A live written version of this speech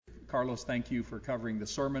Carlos, thank you for covering the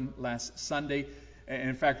sermon last Sunday. And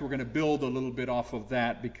in fact, we're going to build a little bit off of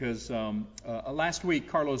that because last week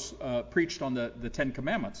Carlos preached on the Ten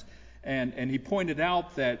Commandments. And he pointed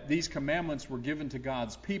out that these commandments were given to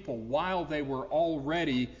God's people while they were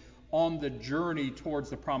already on the journey towards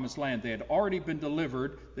the promised land. They had already been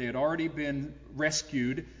delivered. They had already been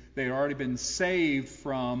rescued. They had already been saved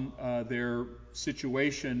from their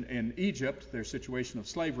situation in Egypt, their situation of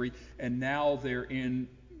slavery, and now they're en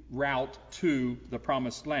route to the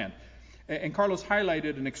promised land. And Carlos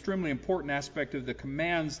highlighted an extremely important aspect of the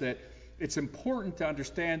commands, that it's important to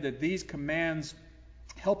understand that these commands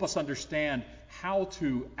help us understand how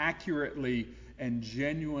to accurately and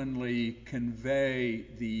genuinely convey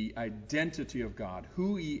the identity of God,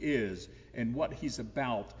 who He is and what He's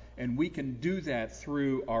about. And we can do that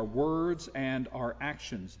through our words and our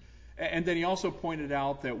actions. And then he also pointed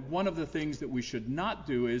out that one of the things that we should not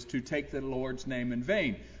do is to take the Lord's name in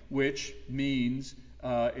vain, which means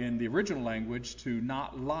in the original language to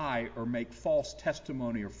not lie or make false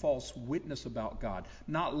testimony or false witness about God,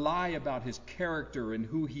 not lie about His character and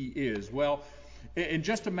who He is. Well, in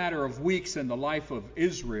just a matter of weeks in the life of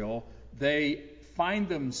Israel, they find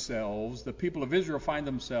themselves, the people of Israel find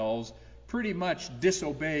themselves pretty much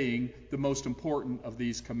disobeying the most important of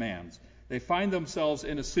these commands. They find themselves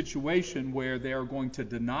in a situation where they are going to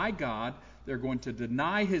deny God, they're going to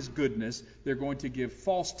deny His goodness, they're going to give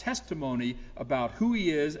false testimony about who He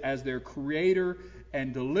is as their creator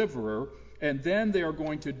and deliverer, and then they are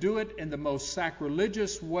going to do it in the most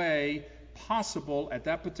sacrilegious way possible at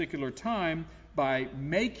that particular time by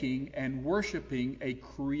making and worshiping a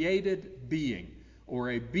created being, or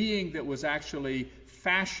a being that was actually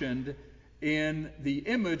fashioned in the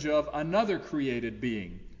image of another created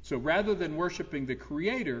being. So rather than worshiping the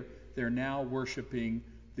Creator, they're now worshiping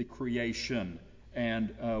the creation.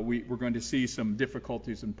 And we're going to see some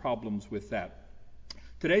difficulties and problems with that.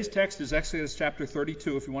 Today's text is Exodus chapter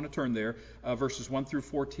 32, if you want to turn there, verses 1 through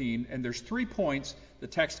 14. And there's 3 points. The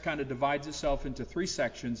text kind of divides itself into 3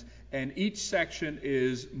 sections, and each section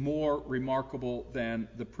is more remarkable than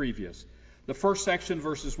the previous. The first section,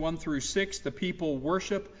 verses 1 through 6, the people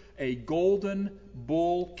worship a golden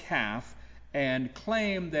bull calf and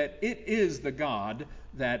claim that it is the God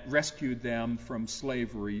that rescued them from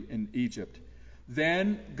slavery in Egypt.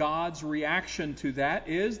 Then God's reaction to that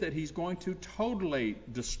is that He's going to totally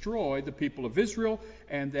destroy the people of Israel,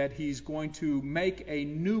 and that He's going to make a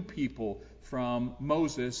new people from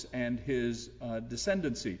Moses and his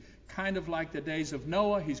descendancy. Kind of like the days of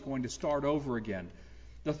Noah, He's going to start over again.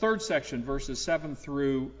 The third section, verses 11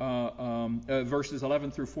 through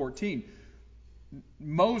 14,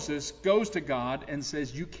 Moses goes to God and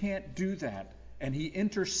says, "You can't do that." And he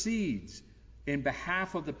intercedes in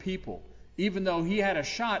behalf of the people. Even though he had a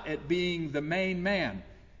shot at being the main man,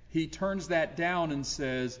 he turns that down and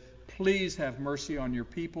says, "Please have mercy on your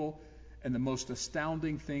people." And the most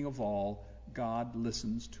astounding thing of all, God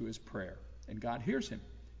listens to his prayer. And God hears him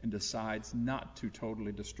and decides not to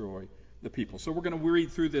totally destroy the people. So we're going to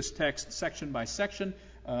read through this text section by section.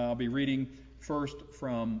 I'll be reading first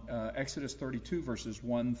from Exodus 32, verses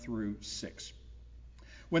 1 through 6.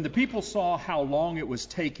 When the people saw how long it was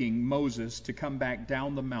taking Moses to come back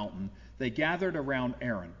down the mountain, they gathered around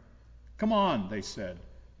Aaron. "Come on," they said,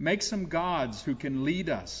 "make some gods who can lead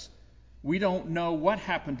us. We don't know what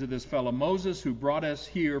happened to this fellow Moses who brought us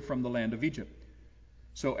here from the land of Egypt."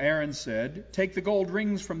 So Aaron said, "Take the gold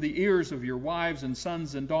rings from the ears of your wives and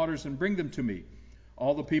sons and daughters and bring them to me."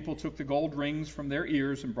 All the people took the gold rings from their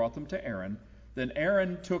ears and brought them to Aaron. Then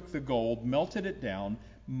Aaron took the gold, melted it down,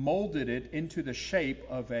 molded it into the shape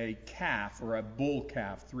of a calf, or a bull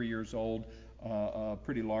calf, 3 years old, a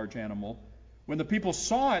pretty large animal. When the people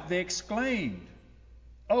saw it, they exclaimed,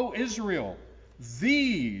 "O Israel,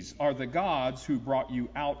 these are the gods who brought you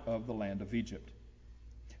out of the land of Egypt."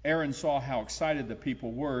 Aaron saw how excited the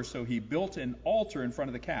people were, so he built an altar in front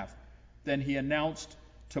of the calf. Then he announced,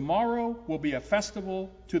 "Tomorrow will be a festival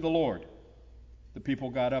to the Lord." The people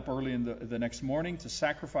got up early in the next morning to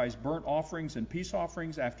sacrifice burnt offerings and peace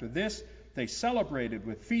offerings. After this, they celebrated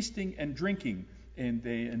with feasting and drinking, and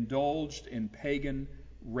they indulged in pagan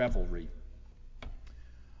revelry.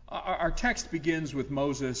 Our text begins with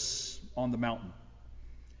Moses on the mountain.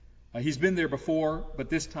 He's been there before, but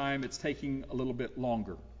this time it's taking a little bit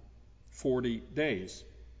longer, 40 days.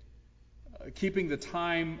 Keeping the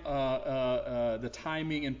timing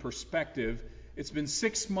in perspective, it's been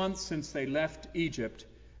 6 months since they left Egypt.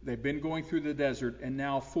 They've been going through the desert, and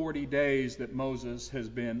now 40 days that Moses has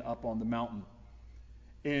been up on the mountain.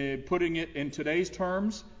 Putting it in today's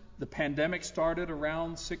terms, the pandemic started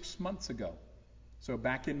around 6 months ago. So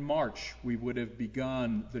back in March, we would have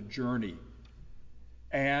begun the journey.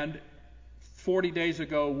 And 40 days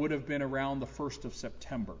ago would have been around the 1st of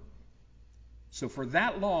September. So for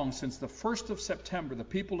that long, since the 1st of September, the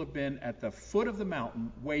people have been at the foot of the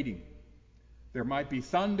mountain waiting. There might be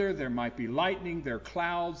thunder, there might be lightning, there are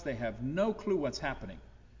clouds. They have no clue what's happening.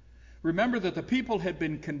 Remember that the people had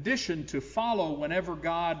been conditioned to follow whenever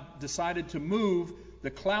God decided to move.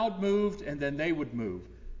 The cloud moved, and then they would move.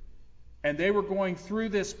 And they were going through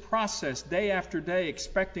this process day after day,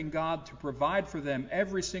 expecting God to provide for them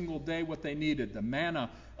every single day what they needed. The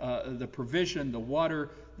manna, the provision, the water,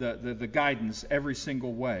 the guidance, every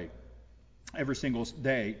single way, every single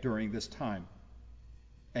day during this time.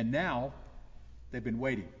 And now they've been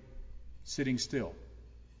waiting, sitting still,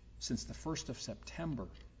 since the 1st of September,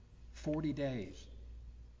 40 days.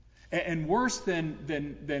 And worse than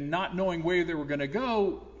not knowing where they were going to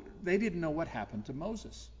go, they didn't know what happened to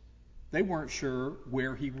Moses. They weren't sure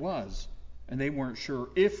where he was, and they weren't sure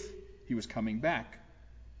if he was coming back.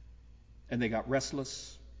 And they got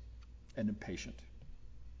restless and impatient.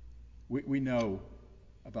 We know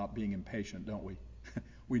about being impatient, don't we?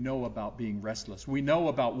 We know about being restless. We know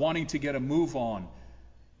about wanting to get a move on.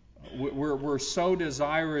 We're so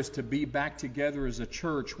desirous to be back together as a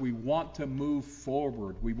church. We want to move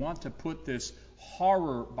forward. We want to put this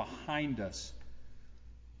horror behind us.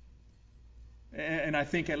 And I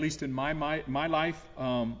think, at least in my life,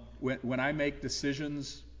 when I make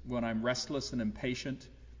decisions, when I'm restless and impatient,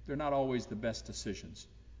 they're not always the best decisions.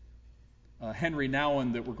 Henry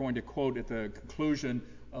Nouwen, that we're going to quote at the conclusion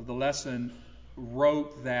of the lesson,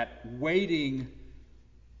 wrote that waiting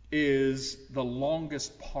is the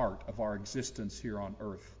longest part of our existence here on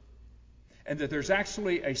earth, and that there's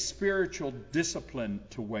actually a spiritual discipline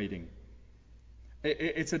to waiting.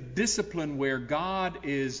 It's a discipline where God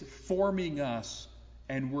is forming us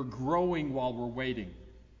and we're growing while we're waiting.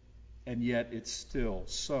 And yet it's still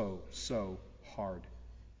so hard.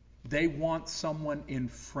 They want someone in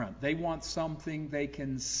front. They want something they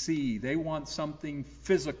can see. They want something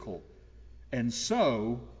physical. And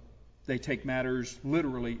so they take matters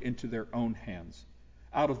literally into their own hands.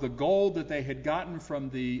 Out of the gold that they had gotten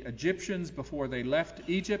from the Egyptians before they left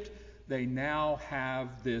Egypt, they now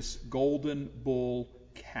have this golden bull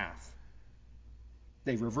calf.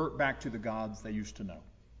 They revert back to the gods they used to know.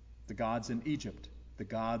 The gods in Egypt, the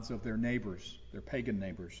gods of their neighbors, their pagan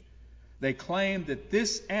neighbors. They claim that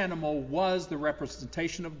this animal was the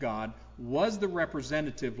representation of God, was the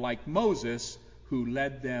representative like Moses who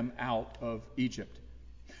led them out of Egypt.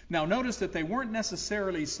 Now notice that they weren't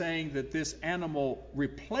necessarily saying that this animal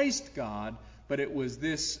replaced God, but it was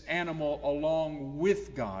this animal along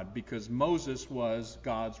with God, because Moses was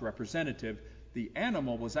God's representative. The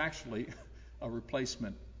animal was actually a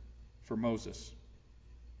replacement for Moses.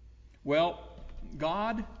 Well,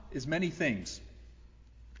 God is many things.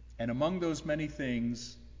 And among those many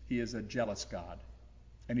things, he is a jealous God.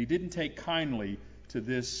 And he didn't take kindly to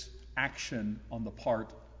this action on the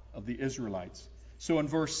part of the Israelites. So in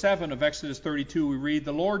verse 7 of Exodus 32, we read,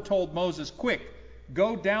 "The Lord told Moses, 'Quick,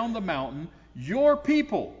 go down the mountain. Your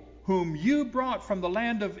people, whom you brought from the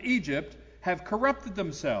land of Egypt, have corrupted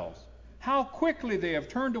themselves. How quickly they have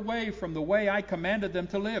turned away from the way I commanded them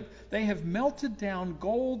to live. They have melted down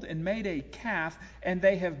gold and made a calf, and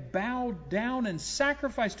they have bowed down and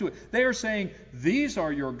sacrificed to it. They are saying, "These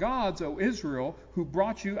are your gods, O Israel, who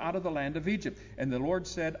brought you out of the land of Egypt." And the Lord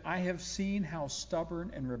said, "I have seen how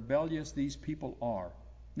stubborn and rebellious these people are.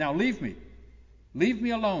 Now leave me. Leave me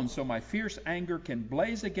alone so my fierce anger can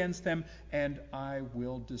blaze against them, and I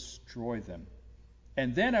will destroy them.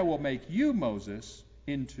 And then I will make you, Moses,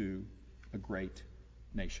 into a great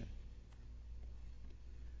nation."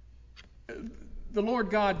 The Lord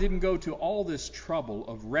God didn't go to all this trouble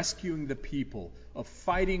of rescuing the people, of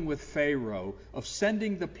fighting with Pharaoh, of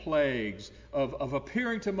sending the plagues, of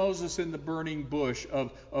appearing to Moses in the burning bush,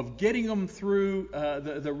 of getting them through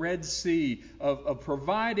the Red Sea, of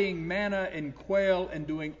providing manna and quail, and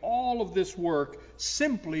doing all of this work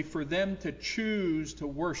simply for them to choose to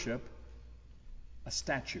worship a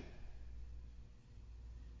statue.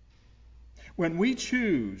 When we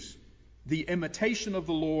choose the imitation of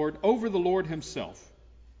the Lord over the Lord himself,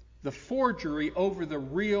 the forgery over the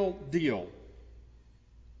real deal,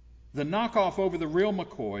 the knockoff over the real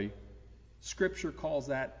McCoy, Scripture calls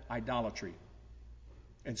that idolatry.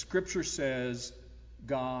 And Scripture says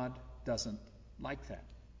God doesn't like that,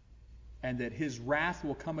 and that his wrath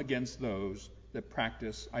will come against those that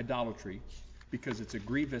practice idolatry, because it's a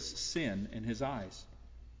grievous sin in his eyes.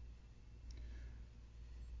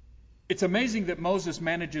 It's amazing that Moses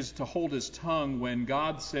manages to hold his tongue when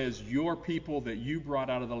God says, your people that you brought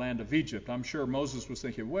out of the land of Egypt. I'm sure Moses was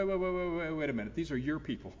thinking, wait a minute. These are your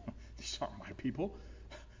people. These aren't my people.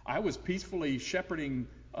 I was peacefully shepherding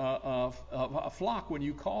a flock when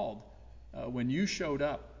you called, when you showed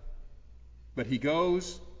up. But he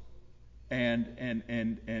goes and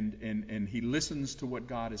he listens to what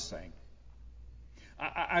God is saying.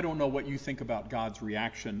 I don't know what you think about God's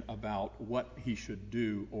reaction about what he should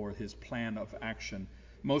do or his plan of action.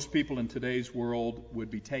 Most people in today's world would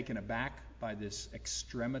be taken aback by this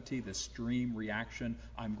extremity, this extreme reaction.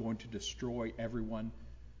 I'm going to destroy everyone.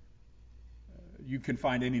 You can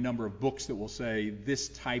find any number of books that will say this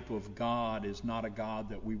type of God is not a God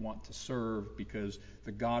that we want to serve, because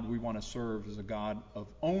the God we want to serve is a God of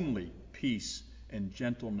only peace and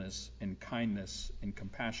gentleness and kindness and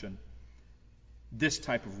compassion. This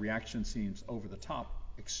type of reaction seems over the top,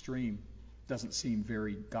 extreme, doesn't seem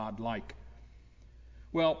very God-like.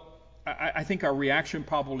 Well, I think our reaction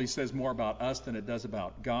probably says more about us than it does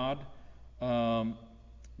about God.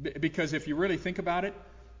 Because if you really think about it,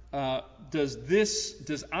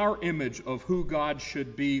 does our image of who God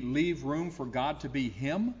should be leave room for God to be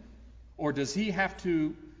him? Or does he have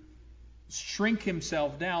to shrink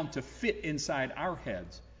himself down to fit inside our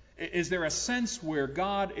heads? Is there a sense where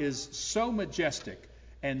God is so majestic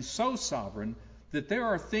and so sovereign that there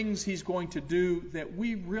are things he's going to do that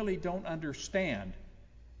we really don't understand,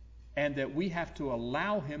 and that we have to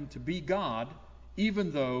allow him to be God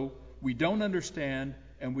even though we don't understand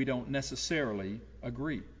and we don't necessarily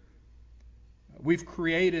agree? We've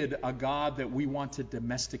created a God that we want to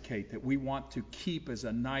domesticate, that we want to keep as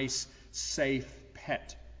a nice, safe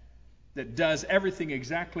pet that does everything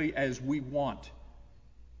exactly as we want.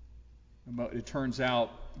 But it turns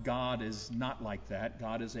out God is not like that.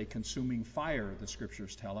 God is a consuming fire, the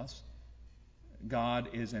scriptures tell us. God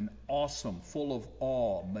is an awesome, full of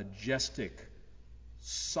awe, majestic,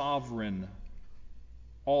 sovereign,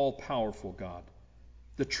 all-powerful God.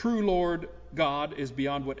 The true Lord God is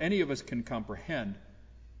beyond what any of us can comprehend.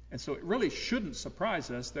 And so it really shouldn't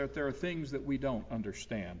surprise us that there are things that we don't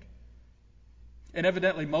understand. And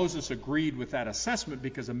evidently Moses agreed with that assessment,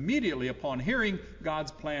 because immediately upon hearing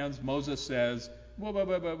God's plans, Moses says,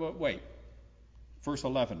 wait. Verse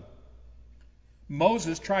 11.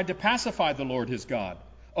 Moses tried to pacify the Lord his God.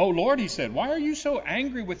 "Oh Lord," he said, "why are you so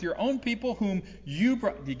angry with your own people whom you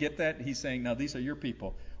brought?" Do you get that? He's saying, now these are your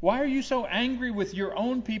people. "Why are you so angry with your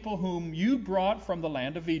own people whom you brought from the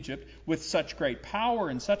land of Egypt with such great power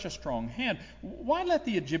and such a strong hand? Why let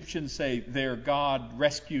the Egyptians say their God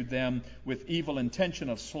rescued them with evil intention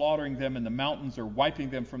of slaughtering them in the mountains or wiping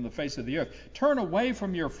them from the face of the earth? Turn away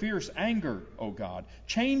from your fierce anger, O God.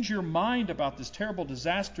 Change your mind about this terrible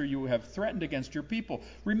disaster you have threatened against your people.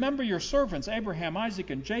 Remember your servants, Abraham, Isaac,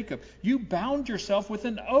 and Jacob. You bound yourself with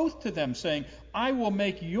an oath to them, saying, I will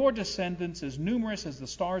make your descendants as numerous as the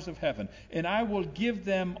stars of heaven, and I will give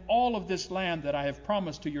them all of this land that I have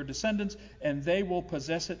promised to your descendants, and they will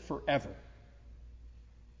possess it forever."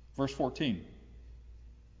 Verse 14.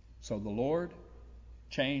 So the Lord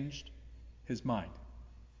changed his mind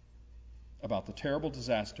about the terrible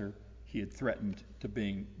disaster he had threatened to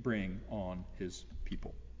bring on his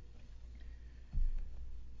people.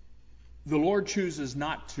 The Lord chooses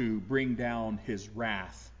not to bring down his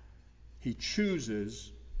wrath. He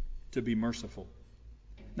chooses to be merciful.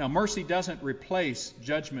 Now, mercy doesn't replace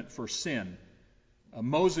judgment for sin.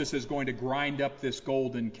 Moses is going to grind up this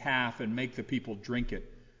golden calf and make the people drink it.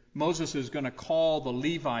 Moses is going to call the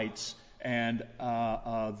Levites, and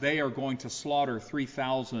they are going to slaughter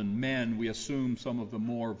 3,000 men. We assume some of the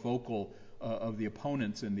more vocal of the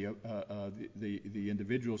opponents and the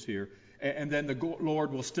individuals here. And then the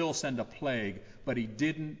Lord will still send a plague, but he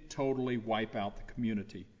didn't totally wipe out the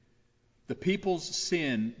community. The people's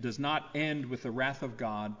sin does not end with the wrath of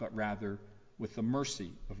God, but rather with the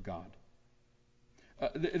mercy of God.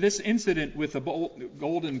 This incident with the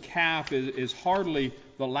golden calf is hardly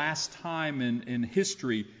the last time in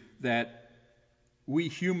history that we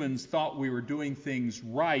humans thought we were doing things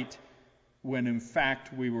right when in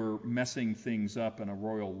fact we were messing things up in a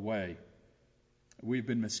royal way. We've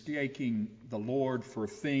been mistaking the Lord for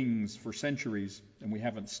things for centuries, and we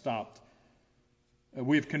haven't stopped.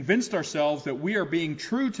 We've convinced ourselves that we are being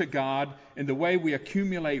true to God in the way we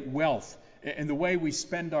accumulate wealth, in the way we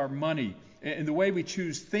spend our money, in the way we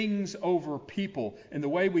choose things over people, in the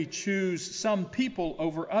way we choose some people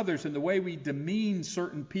over others, in the way we demean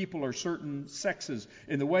certain people or certain sexes,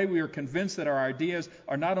 in the way we are convinced that our ideas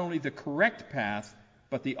are not only the correct path,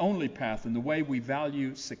 but the only path, in the way we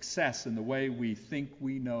value success, in the way we think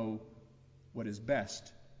we know what is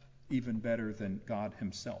best, even better than God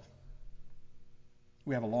himself.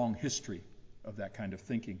 We have a long history of that kind of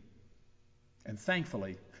thinking. And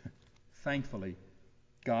thankfully,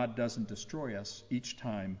 God doesn't destroy us each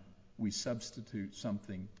time we substitute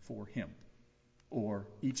something for Him, or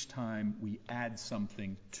each time we add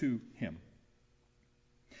something to Him.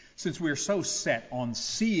 Since we're so set on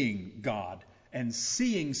seeing God and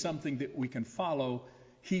seeing something that we can follow,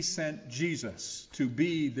 He sent Jesus to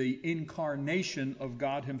be the incarnation of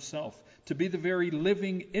God Himself, to be the very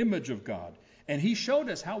living image of God. And He showed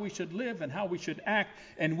us how we should live and how we should act.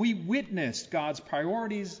 And we witnessed God's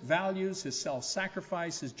priorities, values, His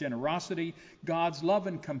self-sacrifice, His generosity. God's love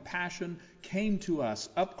and compassion came to us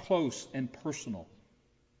up close and personal.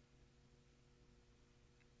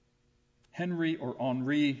 Henry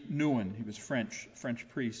Nouwen, he was French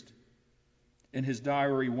priest, in his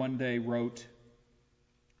diary one day wrote,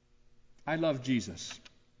 "I love Jesus,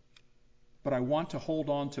 but I want to hold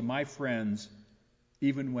on to my friends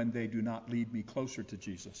even when they do not lead me closer to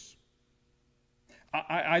Jesus.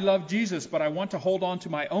 I love Jesus, but I want to hold on to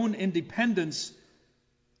my own independence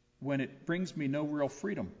when it brings me no real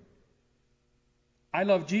freedom. I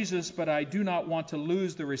love Jesus, but I do not want to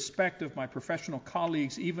lose the respect of my professional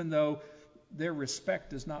colleagues, even though their respect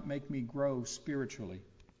does not make me grow spiritually.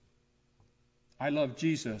 I love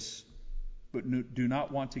Jesus, but do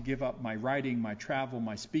not want to give up my writing, my travel,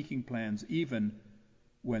 my speaking plans, even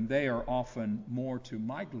when they are often more to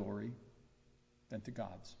my glory than to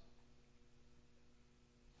God's."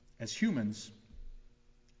 As humans,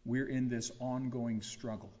 we're in this ongoing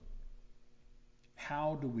struggle.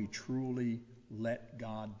 How do we truly let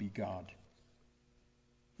God be God?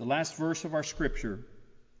 The last verse of our scripture,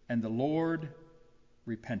 "And the Lord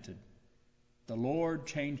repented." The Lord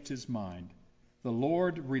changed His mind. The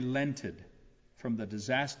Lord relented from the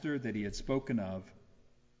disaster that He had spoken of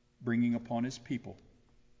bringing upon His people.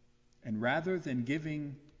 And rather than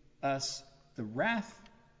giving us the wrath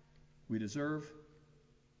we deserve,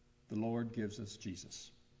 the Lord gives us Jesus.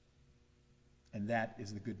 And that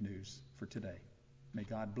is the good news for today. May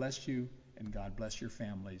God bless you and God bless your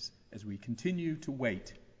families as we continue to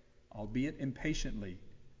wait, albeit impatiently,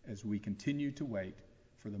 as we continue to wait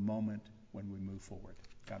for the moment when we move forward.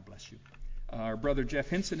 God bless you. Our brother Jeff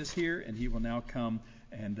Hinson is here, and he will now come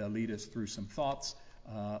and lead us through some thoughts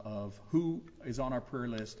of who is on our prayer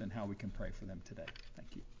list and how we can pray for them today.